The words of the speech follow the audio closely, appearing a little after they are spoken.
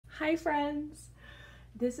Hi friends,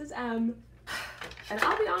 this is Em, and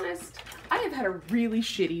I'll be honest, I have had a really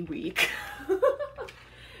shitty week.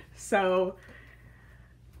 So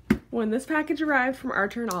when this package arrived from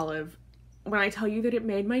Archer and Olive, when I tell you that it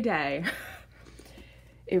made my day,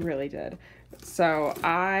 it really did. So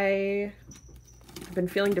I have been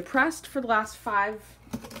feeling depressed for the last five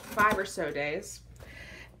or so days,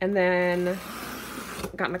 and then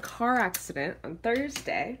got in a car accident on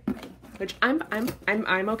Thursday, which I'm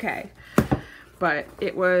okay, but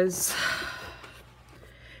it was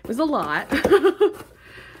a lot.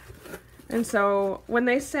 And so when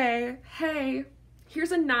they say, hey,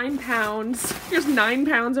 here's 9 pounds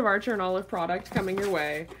of Archer and Olive product coming your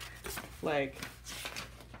way, like,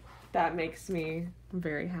 that makes me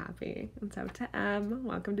very happy. And so to Em,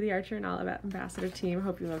 welcome to the Archer and Olive ambassador team.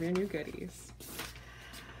 Hope you love your new goodies.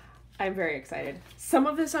 I'm very excited. Some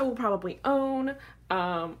of this I will probably own.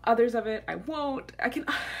 Others of it I won't. I can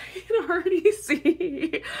already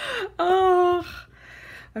see. Oh,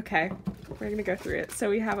 okay. We're gonna go through it. So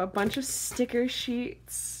we have a bunch of sticker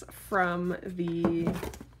sheets from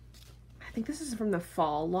I think this is from the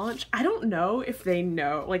fall launch. I don't know if they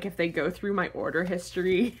know, like if they go through my order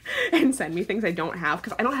history and send me things I don't have,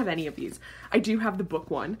 because I don't have any of these. I do have the book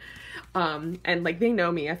one. And like they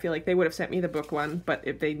know me, I feel like they would have sent me the book one, but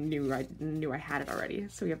if they knew I had it already.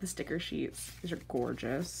 So we have the sticker sheets. These are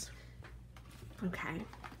gorgeous. Okay.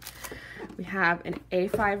 We have an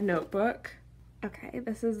A5 notebook. Okay,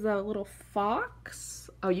 this is the little fox.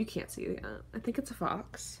 Oh, you can't see that. I think it's a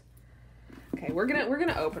fox. Okay, we're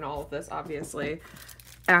gonna open all of this obviously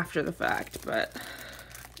after the fact, but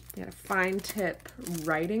we got a fine tip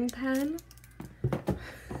writing pen.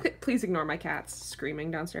 Please ignore my cats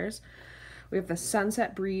screaming downstairs. We have the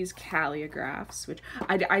Sunset Breeze calligraphs, which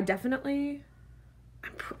I definitely,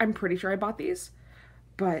 I'm pretty sure I bought these,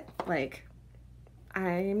 but like,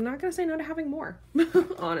 I'm not gonna say no to having more,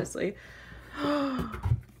 honestly.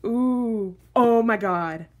 Ooh, oh my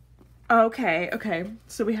god. Okay,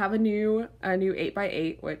 so we have a new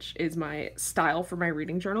 8x8, which is my style for my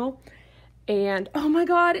reading journal. And oh my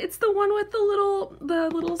god, it's the one with the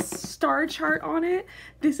little star chart on it.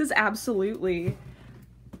 This is absolutely,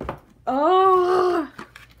 oh,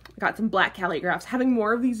 got some black calligraphs. Having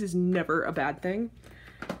more of these is never a bad thing.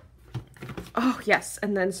 Oh yes,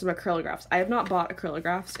 and then some acrylographs. I have not bought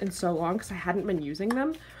acrylographs in so long because I hadn't been using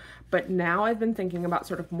them, but now I've been thinking about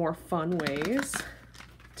sort of more fun ways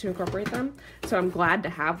to incorporate them, so I'm glad to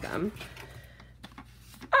have them.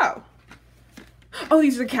 Oh,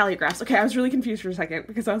 these are the calligraphs. Okay, I was really confused for a second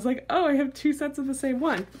because I was like, oh, I have 2 sets of the same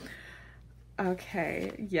one.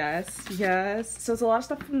 Okay, yes. So it's a lot of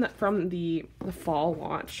stuff from the fall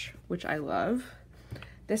launch, which I love.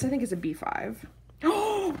 This I think is a B5.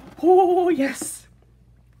 Oh yes,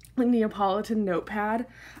 the Neapolitan notepad.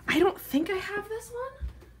 I don't think I have this one.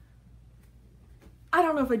 I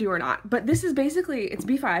don't know if I do or not, but this is basically, it's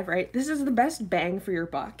B5, right? This is the best bang for your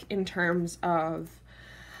buck in terms of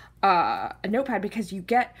a notepad, because you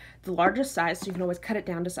get the largest size, so you can always cut it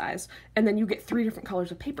down to size, and then you get 3 different colors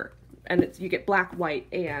of paper, and you get black, white,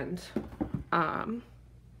 and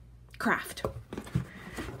craft.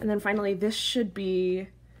 And then finally, this should be,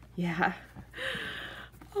 yeah.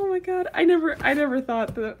 Oh my god, I never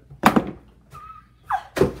thought that.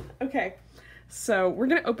 Okay, so we're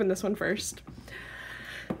gonna open this one first.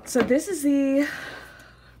 So this is the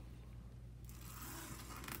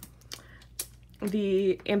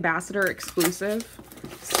ambassador exclusive.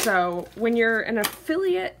 So when you're an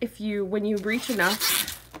affiliate, when you reach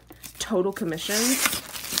enough total commissions,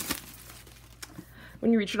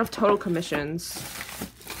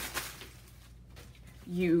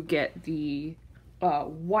 you get the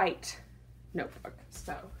white notebook.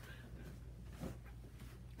 So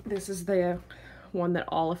this is the one that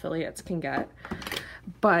all affiliates can get,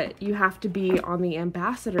 but you have to be on the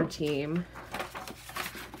ambassador team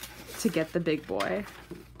to get the big boy.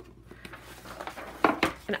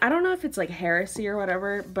 And I don't know if it's like heresy or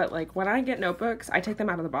whatever, but like when I get notebooks, I take them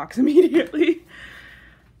out of the box immediately.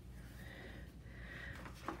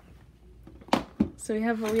 So we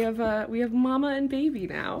have mama and baby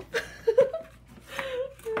now.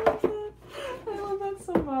 I love that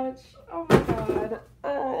so much. Oh my god.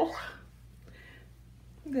 Oh,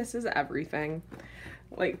 this is everything.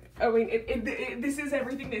 Like, I mean, this is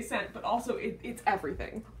everything they sent, but also it's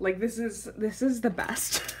everything. Like, this is the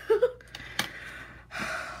best.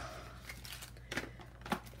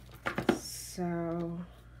 So,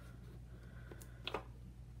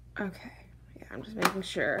 okay, yeah, I'm just making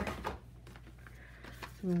sure.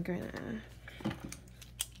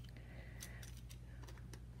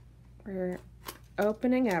 We're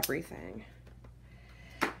opening everything.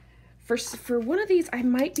 For one of these, I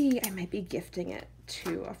might be gifting it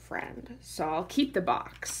to a friend. So I'll keep the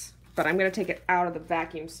box, but I'm gonna take it out of the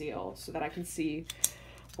vacuum seal so that I can see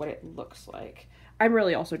what it looks like. I'm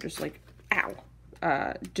really also just like,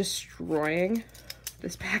 destroying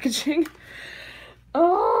this packaging.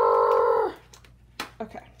 Oh,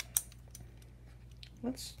 okay.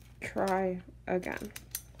 Let's try again.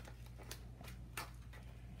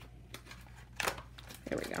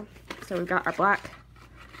 There we go. So we've got our black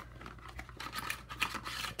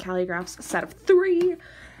calligraphs set of 3.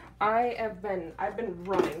 I've been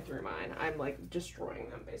running through mine. I'm like destroying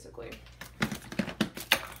them basically.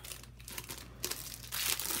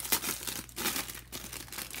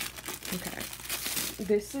 Okay.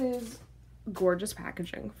 This is gorgeous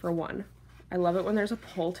packaging for one. I love it when there's a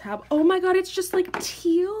pull tab. Oh my god, it's just like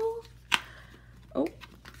teal. Oh,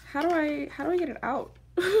 how do I get it out?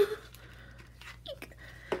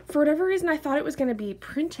 For whatever reason, I thought it was going to be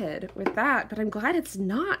printed with that, but I'm glad it's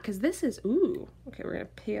not, because this is, ooh. Okay, we're going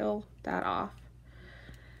to peel that off.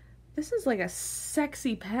 This is like a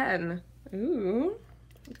sexy pen. Ooh.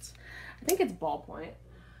 I think it's ballpoint,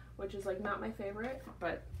 which is like not my favorite,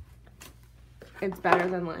 but it's better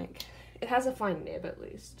than like, it has a fine nib at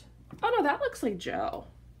least. Oh no, that looks like gel.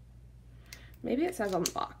 Maybe it says on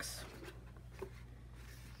the box.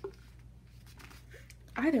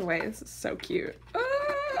 Either way, this is so cute.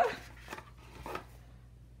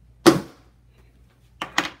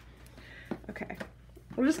 Okay,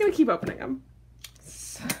 we're just gonna keep opening them.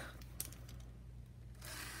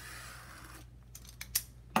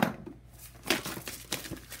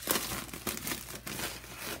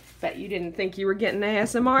 Bet you didn't think you were getting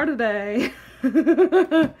ASMR today.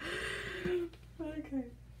 Okay.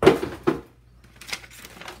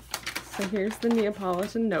 So here's the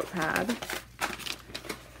Neapolitan notepad.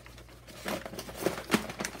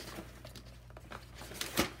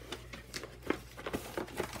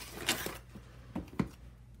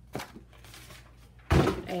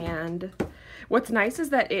 And what's nice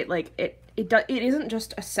is that it isn't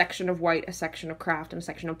just a section of white, a section of craft, and a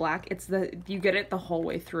section of black. It's you get it the whole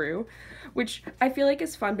way through, which I feel like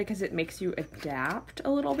is fun because it makes you adapt a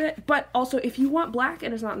little bit. But also, if you want black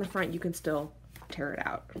and it's not in the front, you can still tear it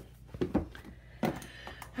out.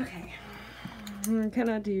 Okay, we're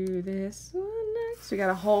gonna do this one next. We got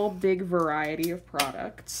a whole big variety of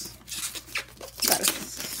products. That is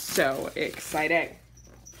so exciting.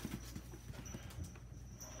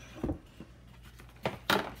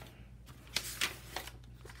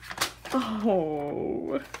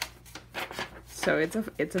 Oh, so it's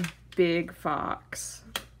a big fox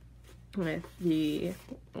with the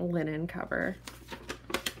linen cover.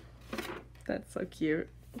 That's so cute.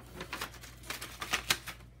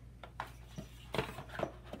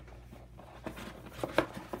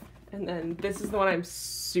 And then this is the one I'm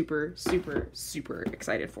super, super, super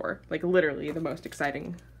excited for. Like literally the most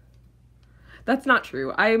exciting. That's not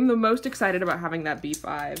true. I am the most excited about having that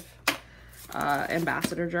B5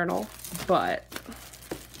 ambassador journal, but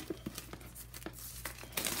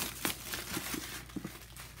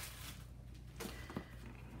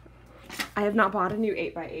I have not bought a new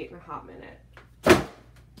 8x8 in a hot minute.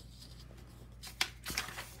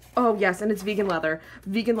 Oh yes, and it's vegan leather.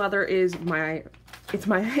 Vegan leather is it's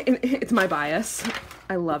my bias.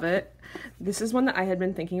 I love it. This is one that I had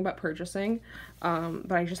been thinking about purchasing,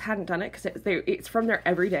 but I just hadn't done it because it's from their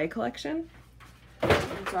everyday collection.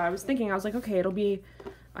 And so I was like, okay, it'll be,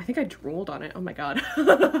 I think I drooled on it. Oh my god.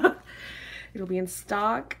 It'll be in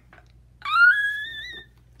stock.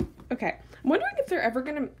 Okay. I'm wondering if they're ever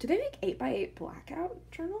gonna, do they make 8x8 blackout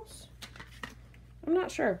journals? I'm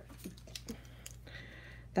not sure.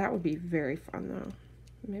 That would be very fun though.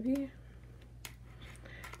 Maybe.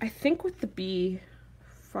 I think with the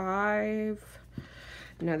B5,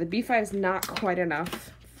 no, the B5 is not quite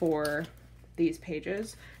enough for these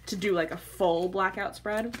pages to do like a full blackout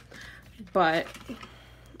spread, but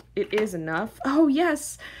it is enough. Oh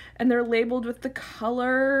yes, and they're labeled with the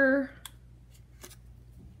color.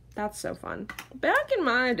 That's so fun. Back in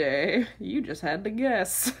my day, you just had to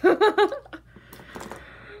guess.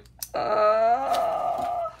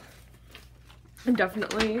 And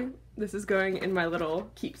definitely this is going in my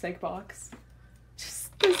little keepsake box.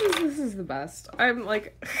 Just this is the best. I'm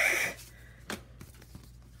like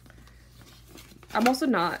I'm also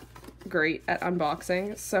not great at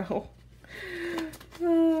unboxing, so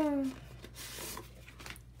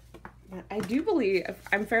but I do believe,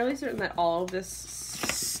 I'm fairly certain that all of this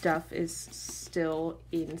stuff is still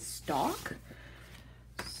in stock.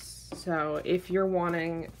 So if you're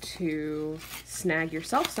wanting to snag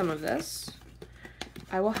yourself some of this,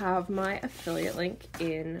 I will have my affiliate link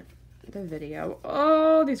in the video.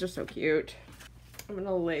 Oh, these are so cute. I'm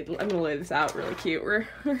gonna lay this out really cute.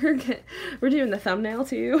 We're doing the thumbnail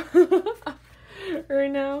too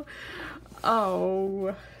right now.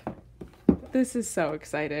 Oh, this is so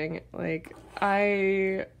exciting. Like,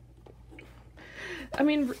 I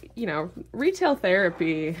mean, you know, retail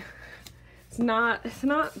therapy, it's not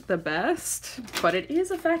the best, but it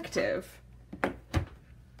is effective.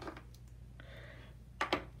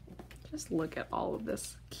 Just look at all of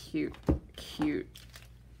this cute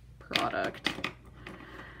product.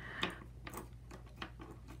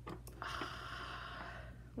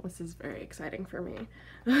 This is very exciting for me.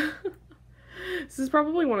 This is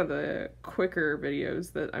probably one of the quicker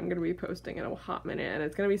videos that I'm gonna be posting in a hot minute, and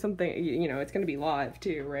it's gonna be something, you know, it's gonna be live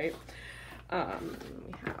too, right? We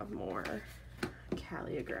have more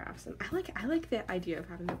calligraphs, and I like the idea of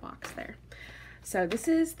having the box there. So this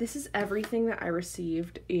is everything that I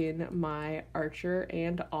received in my Archer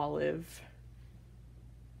and Olive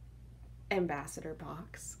ambassador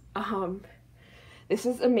box. This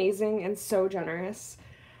is amazing and so generous,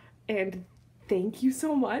 and thank you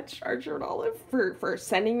so much, Archer and Olive, for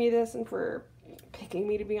sending me this and for picking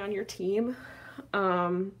me to be on your team.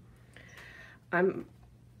 I'm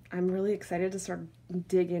really excited to start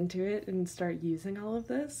dig into it and start using all of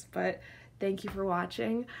this, but thank you for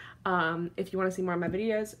watching. If you want to see more of my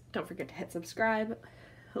videos, don't forget to hit subscribe.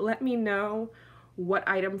 Let me know what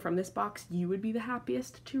item from this box you would be the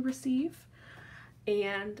happiest to receive.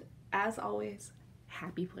 And as always,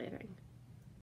 happy planning.